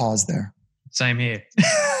I'll just pause there. Same here.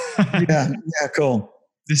 Yeah, cool.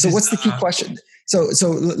 So what's the key question? So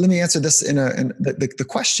let me answer this the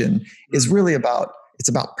question is really about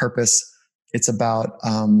purpose. It's about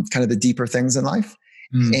kind of the deeper things in life.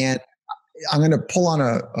 And I'm going to pull on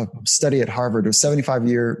a study at Harvard, a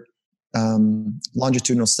 75-year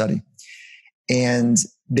longitudinal study. And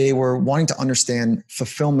they were wanting to understand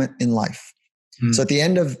fulfillment in life. So at the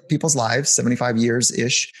end of people's lives, 75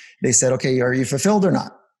 years-ish, they said, okay, are you fulfilled or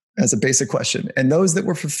not? As a basic question. And those that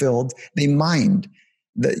were fulfilled, they mined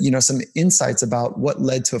some insights about what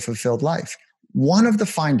led to a fulfilled life. One of the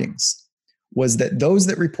findings was that those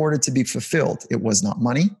that reported to be fulfilled, it was not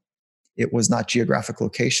money. It was not geographic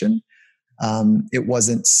location. It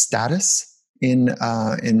wasn't status in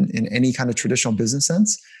any kind of traditional business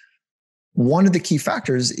sense. One of the key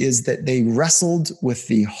factors is that they wrestled with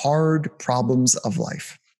the hard problems of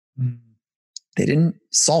life. They didn't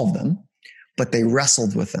solve them, but they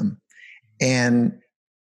wrestled with them. And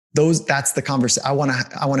that's the conversation. I want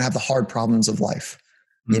to have the hard problems of life.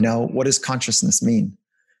 What does consciousness mean?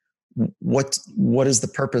 What is the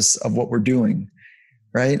purpose of what we're doing?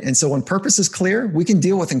 Right. And so when purpose is clear, we can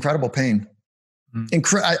deal with incredible pain. Think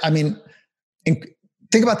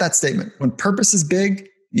about that statement. When purpose is big,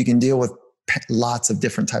 you can deal with lots of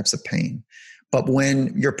different types of pain. But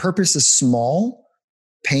when your purpose is small,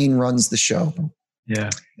 pain runs the show. Yeah.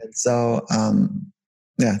 And so,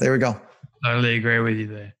 there we go. Totally agree with you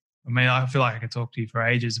there. I mean, I feel like I could talk to you for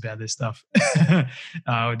ages about this stuff.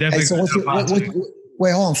 Definitely. Hey, so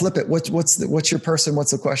wait, hold on, flip it. What's your person?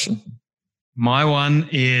 What's the question? My one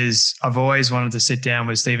is I've always wanted to sit down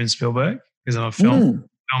with Steven Spielberg because I'm a film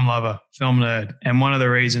lover, film nerd. And one of the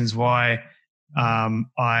reasons why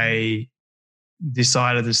I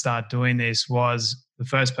decided to start doing this was the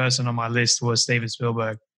first person on my list was Steven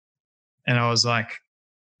Spielberg. And I was like,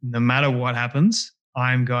 no matter what happens,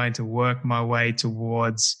 I'm going to work my way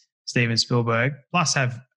towards Steven Spielberg, plus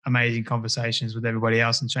have amazing conversations with everybody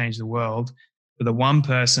else and change the world. But the one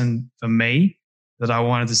person for me that I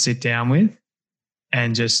wanted to sit down with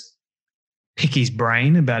and just pick his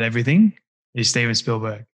brain about everything is Steven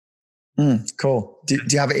Spielberg. Cool. Do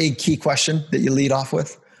you have a key question that you lead off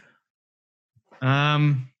with?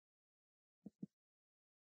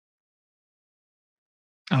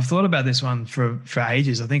 I've thought about this one for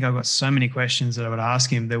ages. I think I've got so many questions that I would ask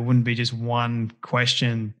him. There wouldn't be just one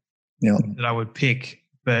question that I would pick.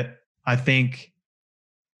 But I think,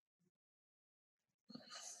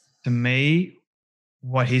 to me,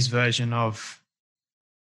 what his version of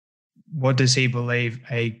what does he believe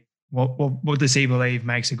what does he believe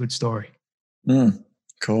makes a good story?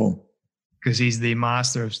 Cool. Because he's the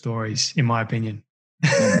master of stories, in my opinion.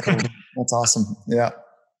 Cool. That's awesome. Yeah.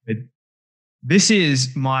 But this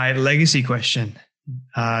is my legacy question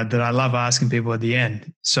that I love asking people at the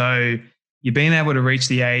end. So you've been able to reach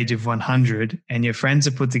the age of 100 and your friends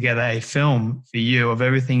have put together a film for you of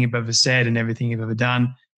everything you've ever said and everything you've ever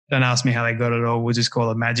done. Don't ask me how they got it all. We'll just call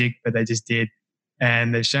it magic, but they just did.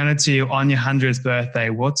 And they've shown it to you on your 100th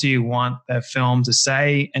birthday. What do you want that film to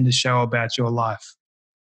say and to show about your life?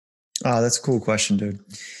 Oh, that's a cool question, dude.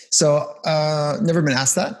 So never been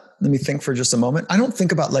asked that. Let me think for just a moment. I don't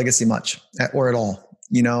think about legacy much or at all.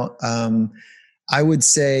 I would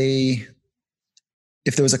say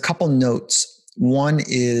if there was a couple notes, one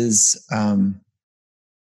is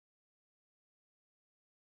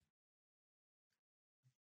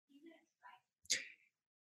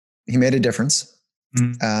he made a difference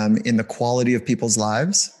in the quality of people's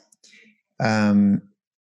lives.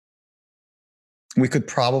 We could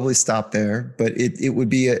probably stop there, but it would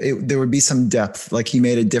be there would be some depth. Like he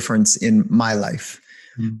made a difference in my life,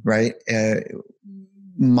 right?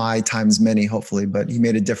 My times many, hopefully, but he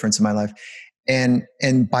made a difference in my life, and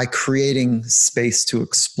by creating space to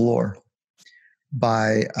explore,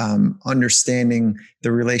 by understanding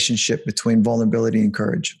the relationship between vulnerability and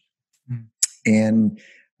courage, and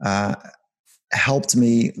helped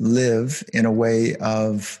me live in a way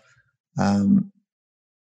of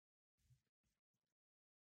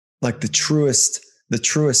like the truest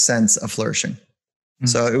sense of flourishing.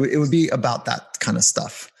 So it would be about that kind of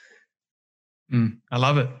stuff. I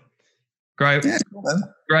love it. Great. Yeah,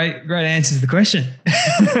 Great answer to the question.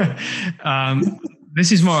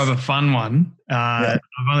 This is more of a fun one. I've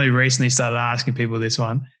only recently started asking people this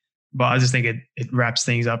one, but I just think it wraps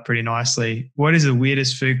things up pretty nicely. What is the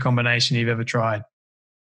weirdest food combination you've ever tried?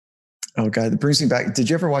 Oh God, it brings me back. Did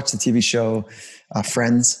you ever watch the TV show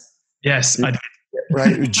Friends? Yes, I did.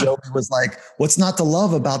 Right. Joey was like, what's not to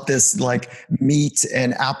love about this, like meat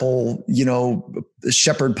and apple,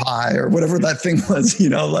 shepherd pie or whatever that thing was,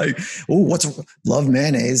 like, oh, love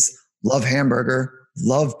mayonnaise, love hamburger,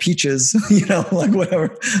 love peaches, like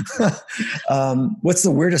whatever. What's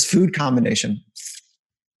the weirdest food combination?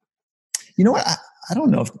 You know what? I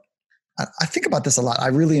don't know. I think about this a lot. I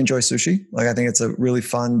really enjoy sushi. Like, I think it's a really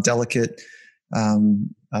fun, delicate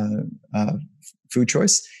food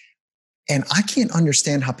choice. And I can't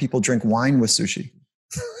understand how people drink wine with sushi.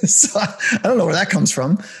 So I don't know where that comes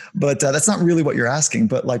from, but that's not really what you're asking.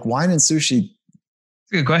 But like wine and sushi.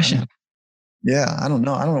 Good question. Yeah, I don't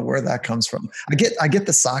know. I don't know where that comes from. I get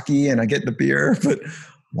the sake and I get the beer, but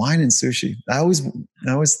wine and sushi. I always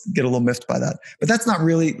get a little miffed by that. But that's not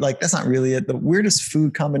really it. The weirdest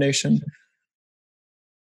food combination.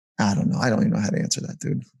 I don't know. I don't even know how to answer that,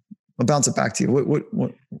 dude. I'll bounce it back to you.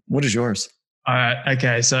 What is yours? All right.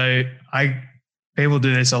 Okay. So people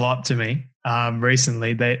do this a lot to me.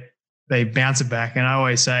 Recently, they bounce it back, and I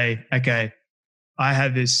always say, okay, I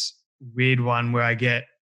have this weird one where I get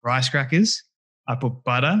rice crackers. I put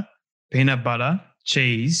butter, peanut butter,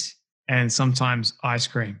 cheese, and sometimes ice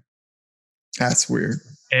cream. That's weird.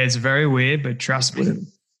 It's very weird, but trust me,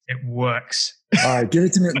 it works. All right, give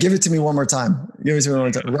it to me. Give it to me one more time.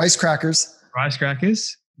 Rice crackers,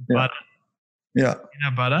 butter,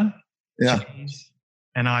 peanut butter. Yeah. Cheese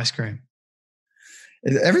and ice cream.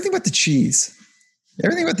 Everything but the cheese.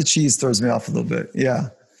 Everything but the cheese throws me off a little bit. Yeah.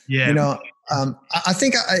 Yeah. I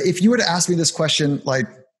think if you were to ask me this question, like,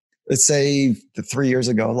 let's say 3 years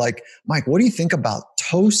ago, like, Mike, what do you think about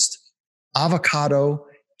toast, avocado,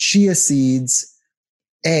 chia seeds,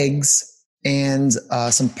 eggs, and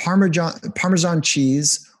some Parmesan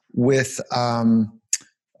cheese with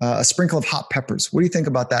a sprinkle of hot peppers. What do you think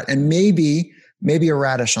about that? And maybe a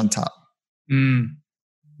radish on top.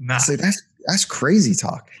 Nah. So that's crazy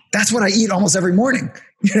talk. That's what I eat almost every morning.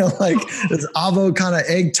 Like this avo kind of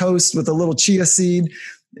egg toast with a little chia seed.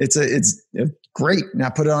 It's great. And I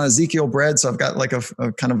put it on Ezekiel bread. So I've got like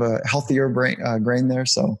a kind of a healthier grain there.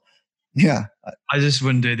 So yeah. I just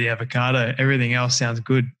wouldn't do the avocado. Everything else sounds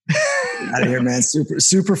good. Out of here, man.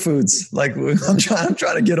 Super foods. Like I'm trying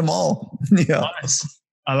to get them all. Yeah. Nice.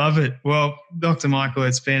 I love it. Well, Dr. Michael,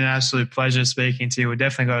 it's been an absolute pleasure speaking to you. We're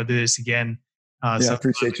definitely going to do this again. So I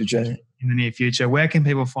appreciate you, Jay. In the near future. Where can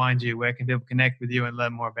people find you? Where can people connect with you and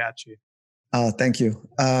learn more about you? Thank you.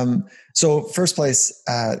 So first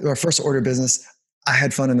order of business, I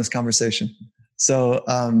had fun in this conversation. So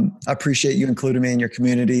I appreciate you including me in your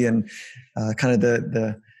community and kind of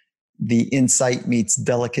the insight meets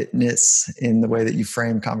delicateness in the way that you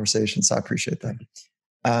frame conversation. So I appreciate that.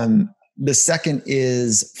 The second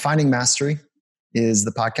is Finding Mastery is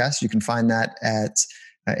the podcast. You can find that at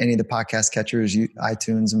any of the podcast catchers,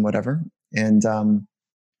 iTunes and whatever. And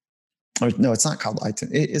no, it's not called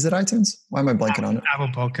iTunes. Is it iTunes? Why am I blanking on it? Apple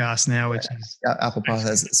Podcasts now, which is Apple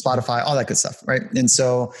Podcasts, Spotify, all that good stuff, right? And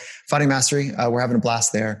so Finding Mastery, we're having a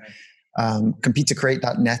blast there.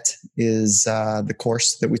 CompeteToCreate.net is the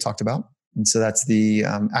course that we talked about. And so that's the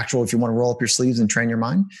actual, if you want to roll up your sleeves and train your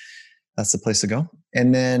mind, that's the place to go.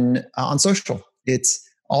 And then on social,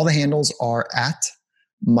 all the handles are at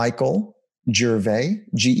Michael Gervais,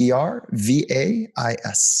 Gervais.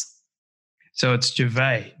 So it's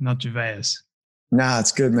Gervais, not Gervais. Nah,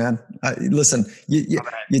 it's good, man. Listen, you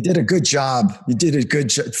did a good job. You did a good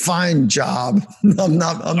job. Fine job. I'm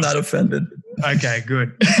not offended. Okay,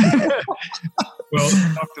 good. Well,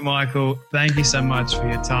 Dr. Michael, thank you so much for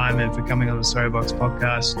your time and for coming on the Storybox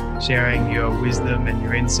podcast, sharing your wisdom and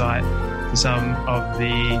your insight to some of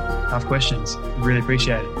the tough questions. Really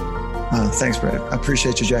appreciate it. Thanks, Brett. I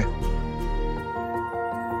appreciate you, Jay.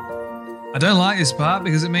 I don't like this part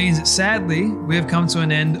because it means that sadly, we have come to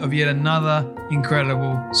an end of yet another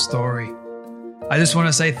incredible story. I just want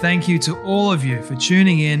to say thank you to all of you for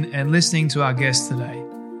tuning in and listening to our guest today.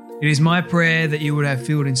 It is my prayer that you would have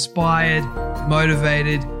felt inspired,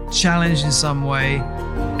 motivated, challenged in some way,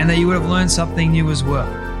 and that you would have learned something new as well.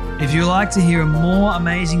 If you'd like to hear more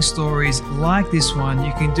amazing stories like this one,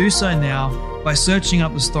 you can do so now by searching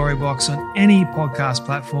up the Storybox on any podcast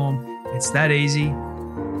platform. It's that easy.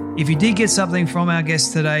 If you did get something from our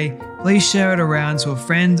guest today, please share it around to a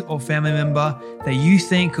friend or family member that you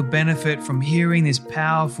think could benefit from hearing this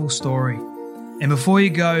powerful story. And before you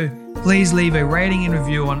go, please leave a rating and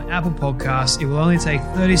review on Apple Podcasts. It will only take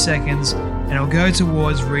 30 seconds and it will go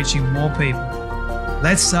towards reaching more people.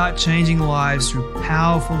 Let's start changing lives through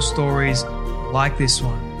powerful stories like this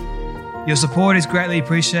one. Your support is greatly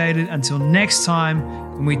appreciated. Until next time,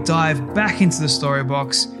 when we dive back into the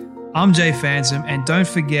Storybox, I'm Jay Phantom, and don't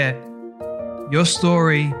forget, your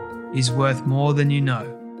story is worth more than you know.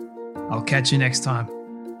 I'll catch you next time.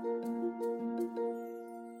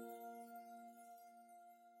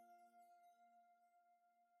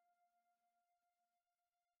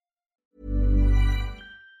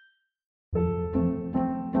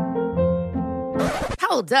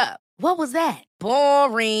 Hold up. What was that?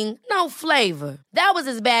 Boring. No flavor. That was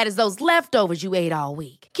as bad as those leftovers you ate all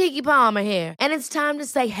week. Keke Palmer here, and it's time to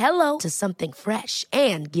say hello to something fresh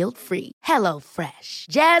and guilt-free. Hello Fresh.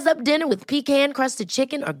 Jazz up dinner with pecan-crusted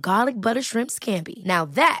chicken or garlic butter shrimp scampi. Now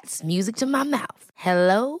that's music to my mouth.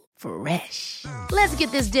 Hello Fresh. Let's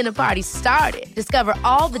get this dinner party started. Discover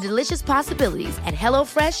all the delicious possibilities at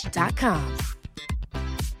HelloFresh.com.